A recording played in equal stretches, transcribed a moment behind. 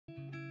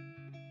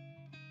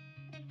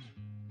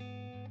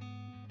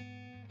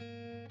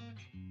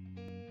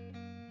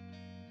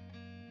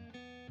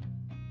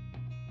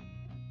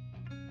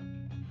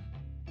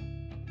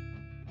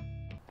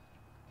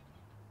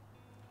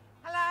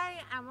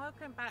and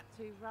welcome back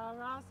to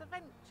Rara's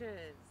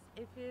Adventures.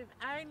 If you've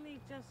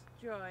only just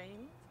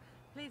joined,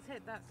 please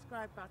hit that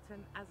subscribe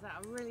button as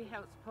that really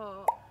helps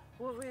support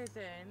what we're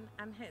doing,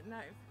 and hit the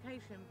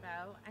notification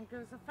bell and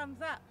give us a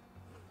thumbs up.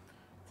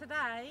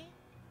 Today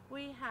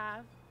we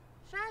have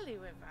Shirley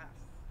with us.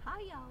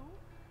 Hi y'all.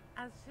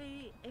 As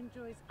she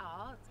enjoys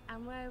art,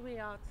 and where we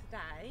are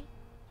today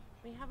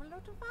we have a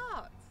lot of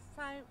art,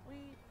 so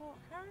we brought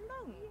her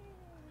along.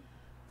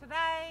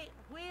 Today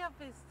we are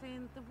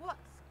visiting the Watts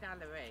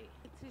Gallery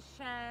to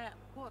share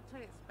what to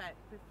expect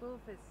before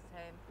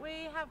visiting.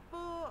 We have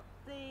bought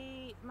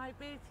the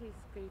mobility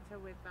scooter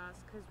with us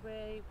because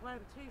we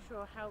weren't too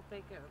sure how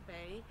big it would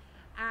be,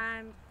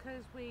 and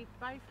because we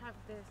both have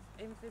this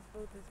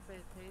invisible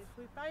disabilities,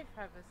 we both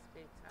have a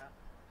scooter.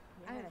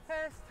 Yes. And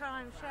first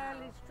time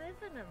Shirley's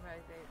driven a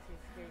mobility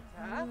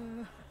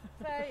scooter,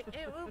 so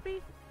it will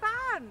be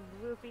fun.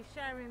 We'll be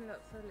sharing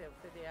lots of little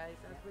videos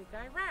as we go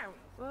round.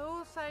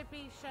 We'll also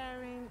be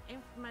sharing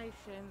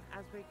information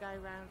as we go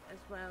round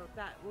as well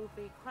that will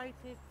be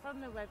quoted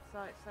from the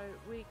website, so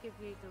we give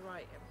you the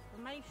right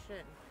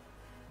information.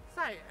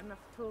 So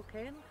enough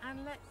talking,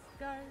 and let's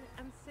go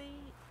and see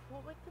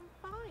what we can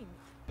find.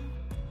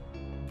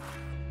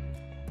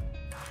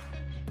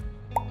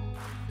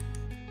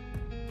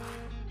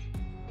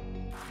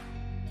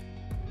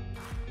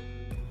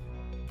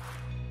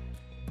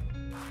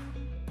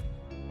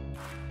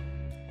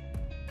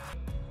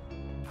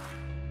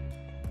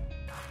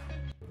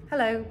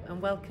 Hello and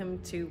welcome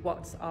to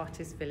Watts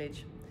Artist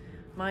Village.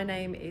 My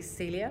name is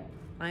Celia.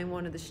 I'm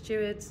one of the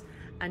stewards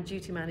and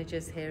duty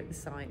managers here at the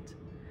site.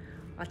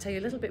 I'll tell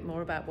you a little bit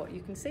more about what you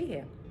can see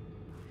here.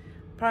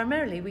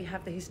 Primarily we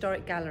have the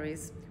historic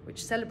galleries,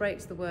 which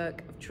celebrates the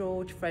work of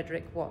George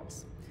Frederick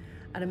Watts,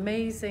 an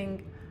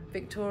amazing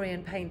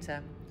Victorian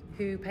painter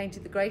who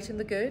painted the great and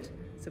the good.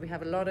 So we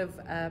have a lot of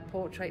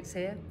portraits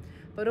here,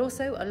 but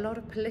also a lot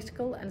of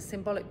political and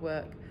symbolic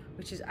work,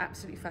 which is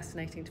absolutely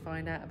fascinating to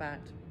find out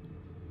about.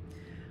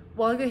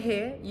 While you're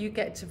here, you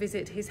get to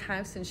visit his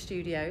house and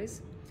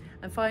studios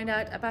and find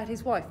out about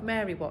his wife,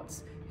 Mary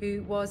Watts,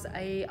 who was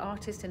an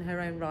artist in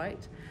her own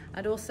right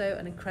and also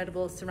an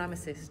incredible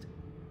ceramicist.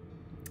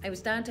 It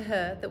was down to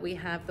her that we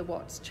have the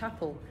Watts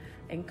Chapel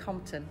in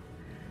Compton,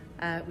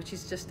 which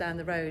is just down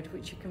the road,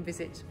 which you can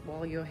visit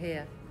while you're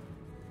here.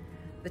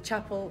 The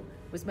chapel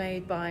was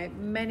made by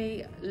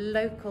many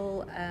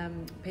local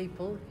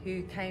people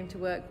who came to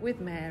work with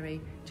Mary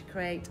to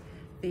create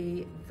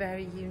the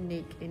very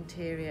unique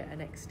interior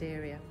and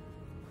exterior.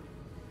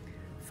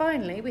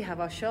 Finally, we have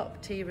our shop,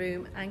 tea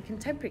room and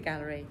contemporary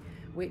gallery,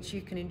 which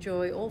you can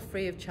enjoy all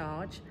free of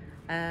charge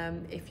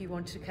if you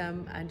want to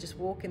come and just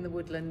walk in the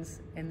woodlands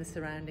in the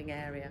surrounding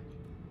area.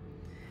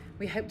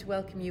 We hope to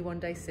welcome you one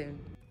day soon.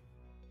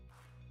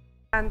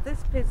 And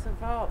this piece of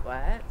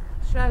artwork,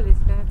 Shirley's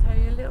going to tell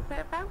you a little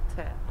bit about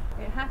it.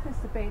 It happens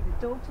to be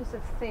the Daughters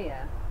of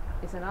Thea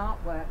is an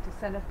artwork to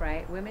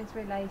celebrate women's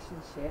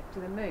relationship to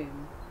the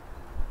moon.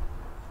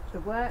 The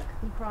work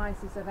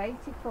comprises of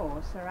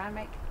 84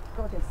 ceramic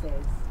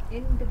goddesses,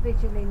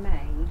 individually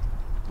made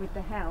with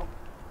the help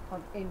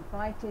of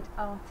invited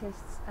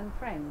artists and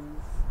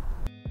friends.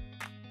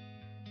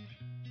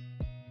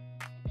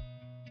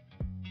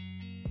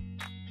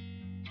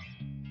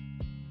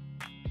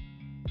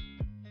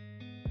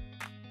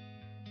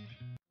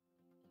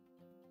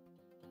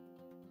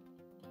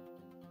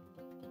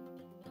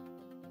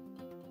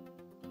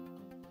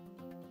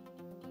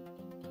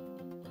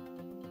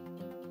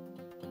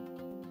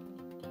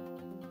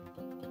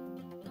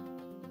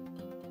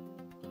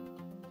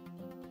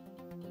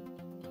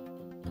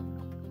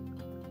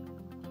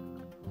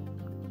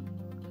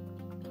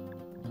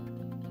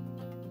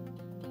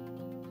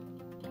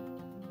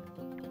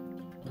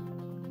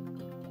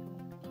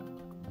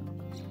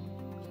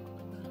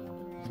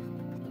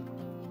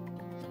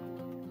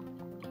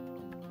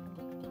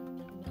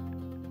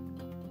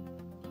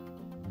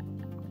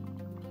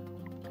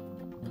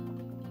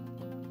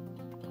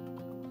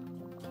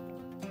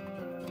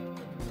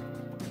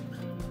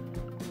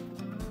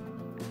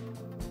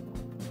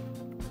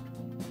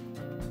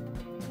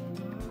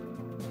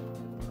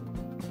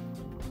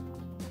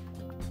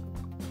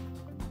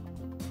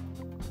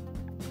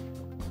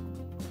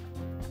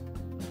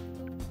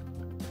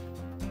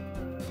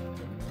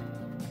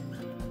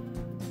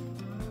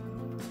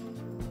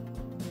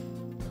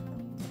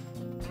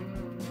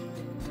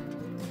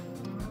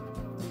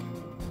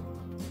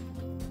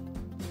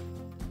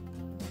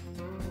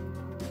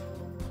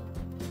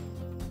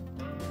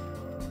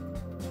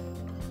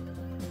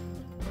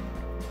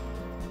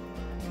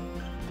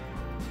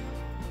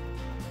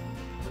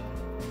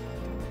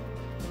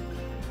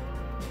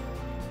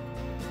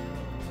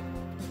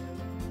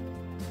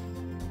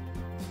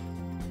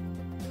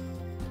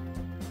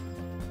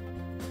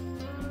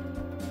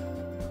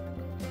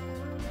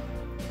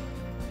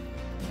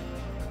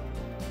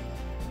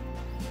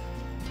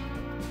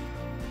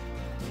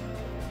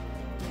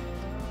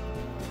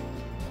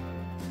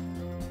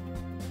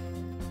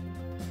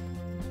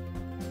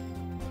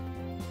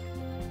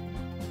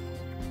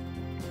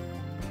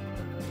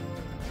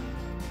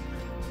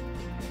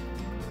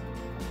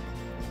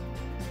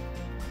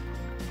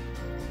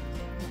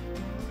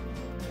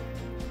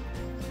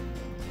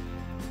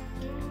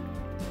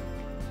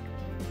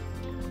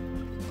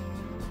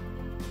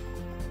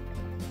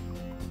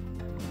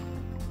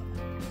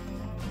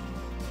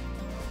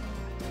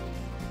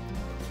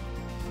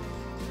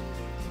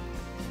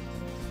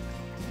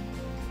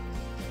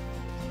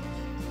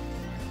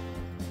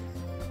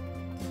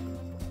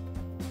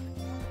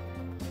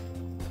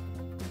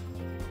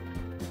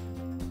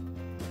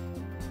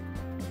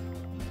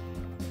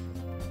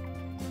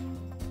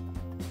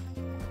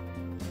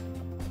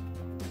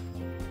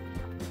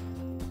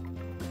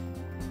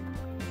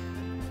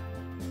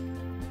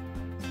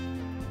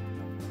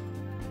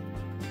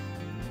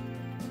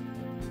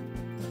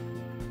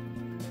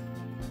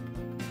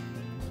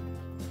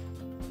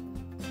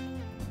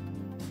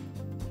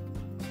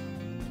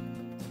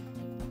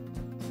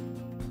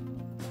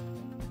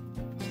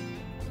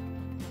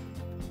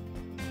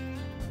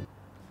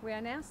 We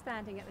are now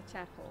standing at the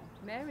chapel.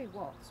 Mary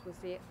Watts was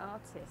the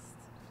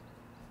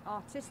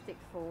artistic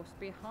force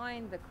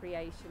behind the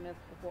creation of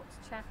Watts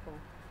Chapel,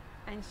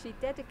 and she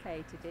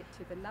dedicated it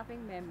to the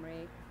loving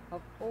memory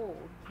of all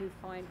who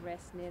find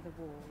rest near the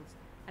walls,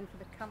 and for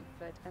the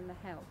comfort and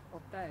the help of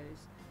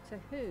those to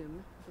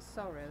whom the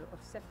sorrow of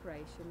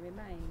separation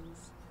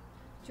remains.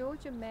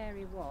 George and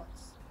Mary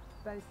Watts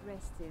both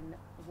rest in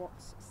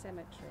Watts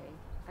Cemetery,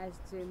 as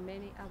do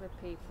many other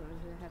people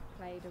who have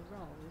played a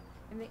role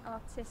in the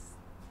artists'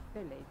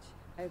 village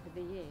over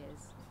the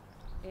years.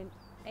 In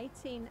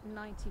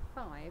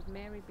 1895,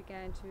 Mary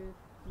began to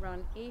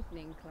run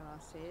evening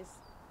classes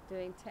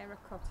doing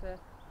terracotta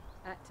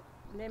at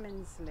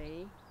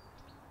Lemonsley,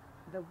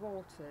 the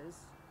Waters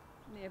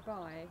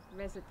nearby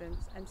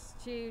residence and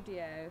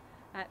studio.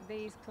 At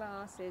these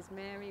classes,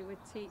 Mary would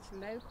teach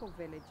local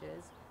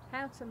villagers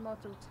how to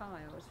model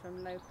tiles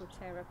from local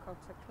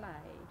terracotta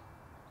clay.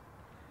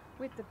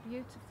 With the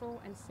beautiful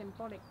and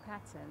symbolic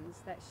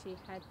patterns that she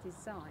had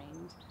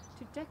designed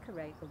to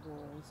decorate the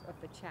walls of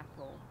the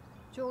chapel,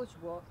 George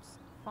Watts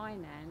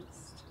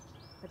financed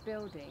the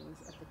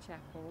buildings of the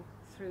chapel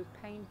through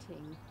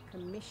painting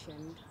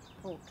commissioned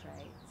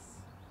portraits.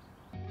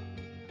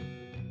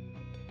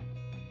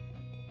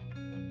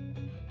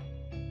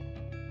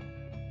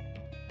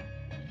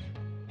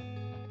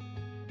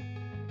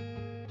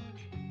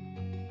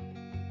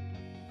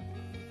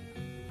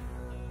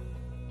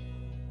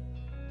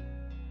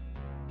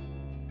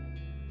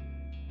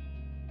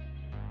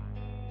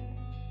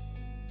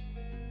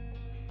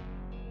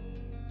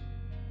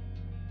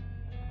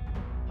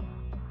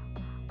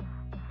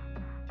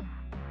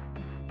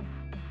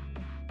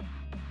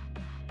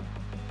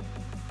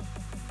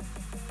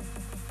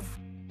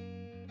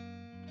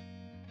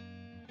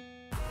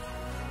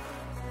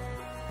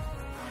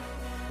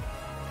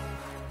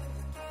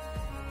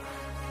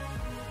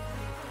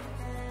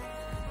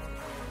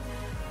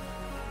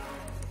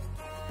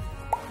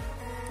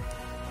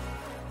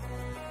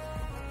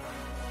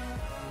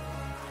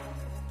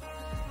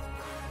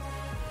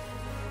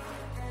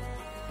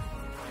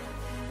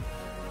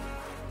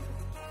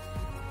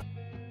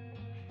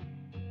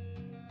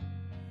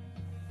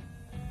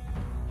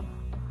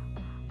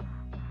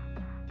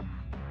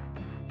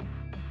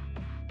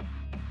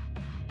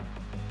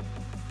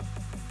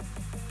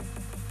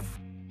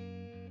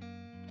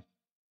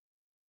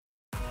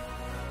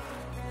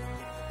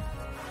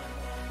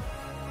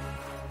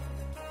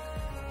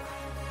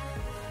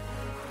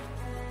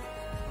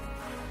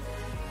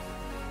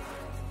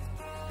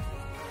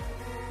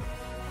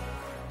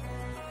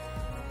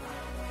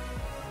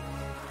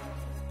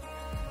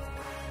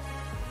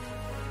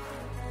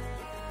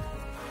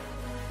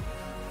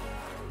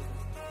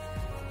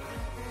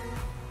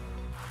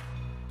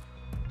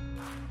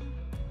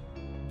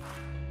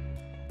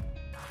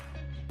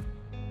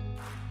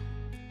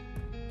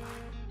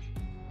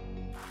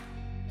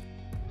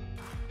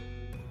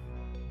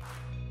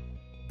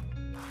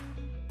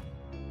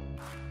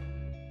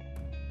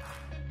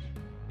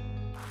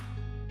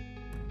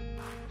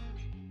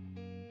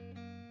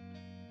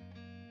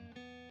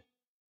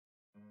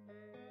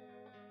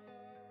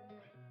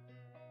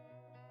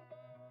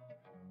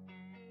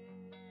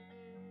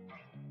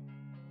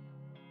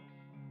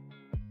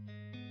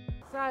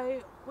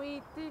 So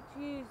we did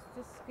use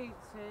the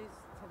scooters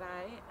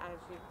today, as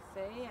you can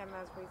see, and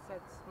as we said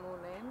this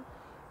morning,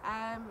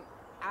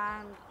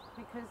 and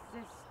because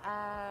this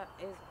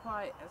is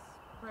quite a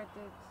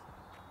spreaded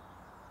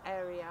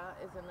area,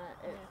 isn't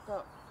it? It's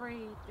got 3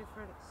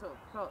 different sort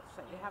of plots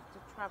that you have to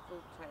travel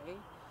to,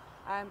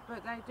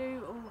 but they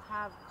do all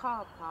have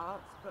car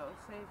parks, but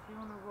obviously if you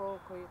want to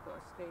walk or you've got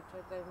a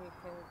scooter, then you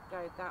can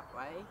go that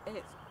way.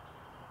 It's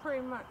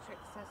pretty much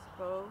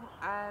accessible,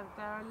 and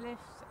there are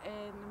lifts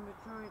in the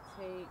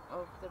majority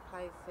of the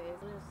places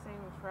we've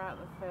seen throughout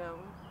the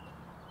film.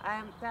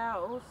 There are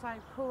also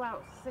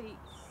pull-out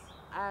seats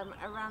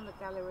around the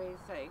galleries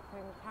that you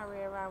can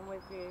carry around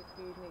with you if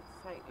you need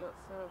to take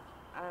lots of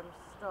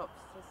stops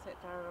to sit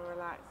down and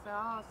relax. There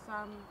are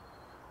some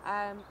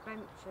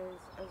benches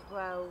as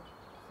well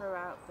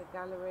throughout the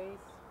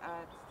galleries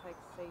to take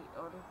a seat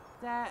on.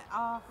 There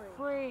are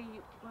 3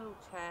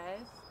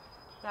 wheelchairs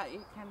that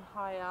you can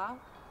hire.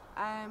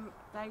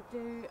 They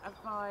do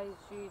advise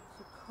you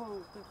to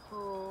call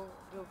before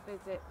your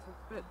visit to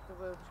book the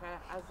wheelchair,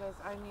 as there's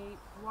only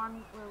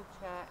 1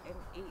 wheelchair in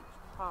each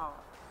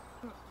park.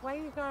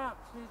 When you go up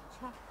to the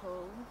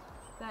chapel,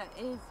 there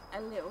is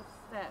a little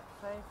step,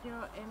 so if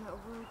you're in a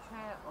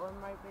wheelchair or a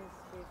mobile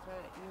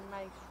scooter, you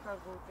may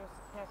struggle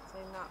just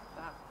getting up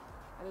that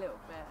a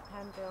little bit. It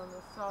can be on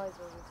the side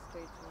of the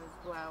scooter as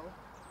well.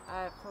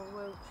 For a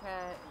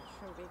wheelchair, it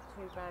shouldn't be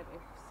too bad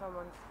if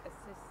someone's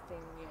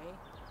assisting you.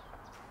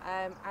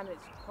 And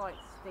it's quite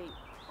steep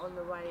on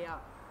the way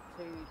up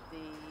to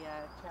the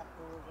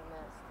chapel, isn't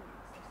it?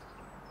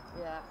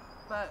 Yeah,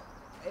 but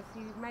if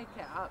you make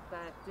it up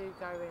there, do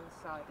go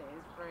inside. It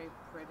is very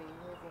pretty,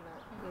 isn't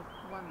it? It is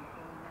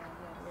wonderful in there,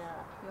 yes.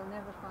 Yeah. You'll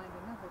never find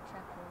another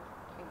chapel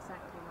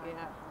exactly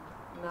like that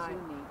one. No. It's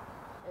unique.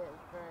 It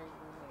is very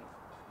unique.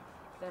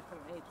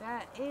 definitely.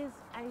 There is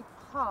a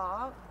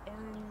park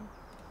in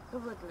the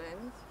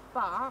woodlands,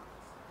 but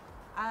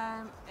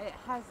it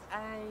has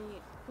a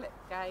flip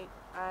gate,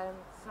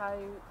 so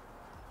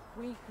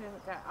we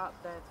couldn't get up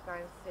there to go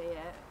and see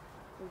it.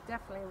 We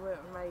definitely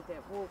wouldn't have made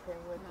it walking,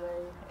 would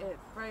we?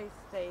 It's very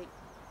steep.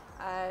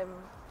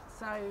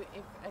 So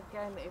if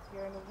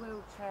you're in a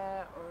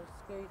wheelchair or a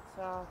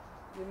scooter,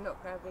 you're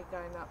not going to be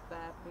going up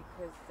there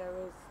because there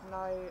is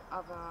no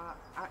other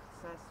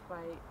access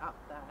way up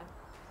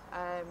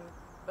there.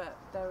 But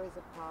there is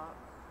a park.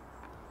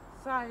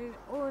 So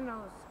all in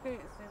all,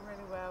 scooters did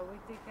really well. We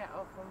did get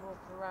off and walk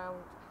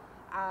around,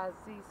 as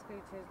these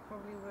scooters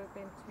probably would have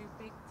been too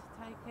big to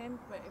take in,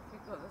 but if we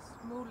got the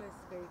smaller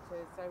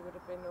scooters, they would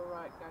have been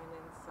alright going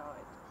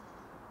inside.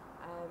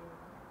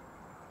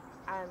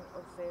 And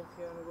obviously if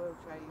you're in a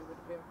wheelchair you would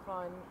have been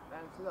fine.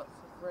 There's lots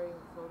of room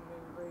for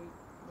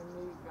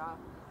manoeuvre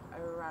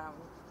around,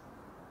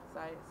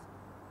 so it's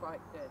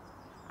quite good.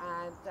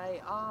 And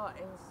they are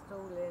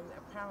installing,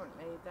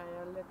 apparently they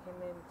are looking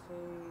into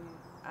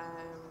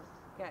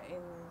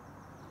getting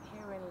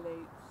hearing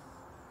loops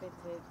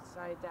fitted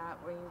so that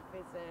when you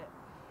visit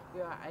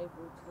you are able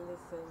to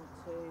listen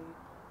to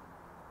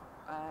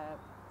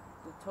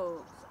the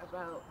talks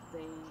about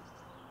the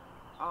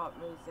art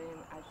museum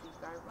as you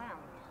go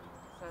round.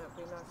 So it'd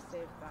be nice to see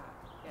if that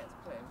gets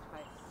put in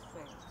place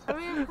soon. So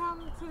we've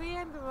come to the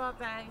end of our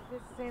day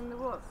visiting the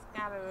Watts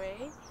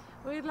Gallery.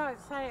 We'd like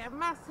to say a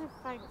massive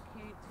thank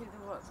you to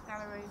the Watts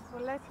Gallery for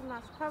letting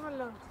us come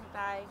along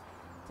today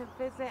to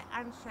visit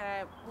and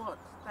share what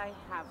they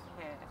have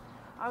here.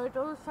 I would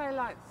also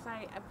like to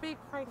say a big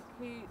thank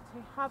you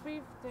to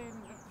hubby for doing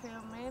the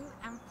filming,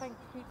 and thank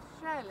you to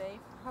Shirley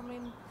for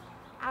coming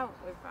out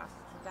with us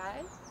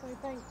today. So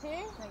thank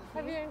you. Thank you.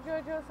 Have you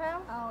enjoyed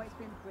yourself? Oh, it's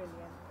been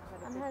brilliant.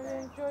 And have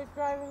you enjoyed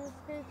driving the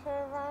scooter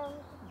around?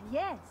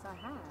 Yes, I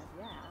have,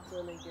 yeah.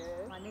 Really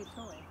good. My new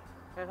toy.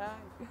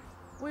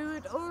 We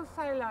would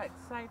also like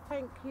to say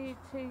thank you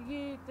to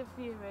you, the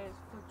viewers,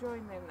 for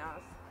joining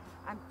us.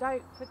 And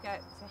don't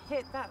forget to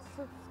hit that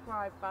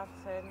subscribe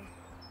button,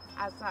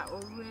 as that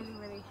will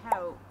really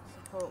help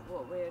support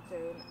what we're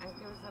doing. And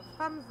give us a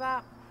thumbs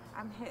up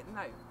and hit the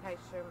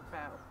notification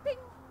bell. Bing!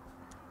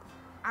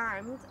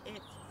 And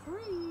it's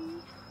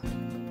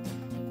free.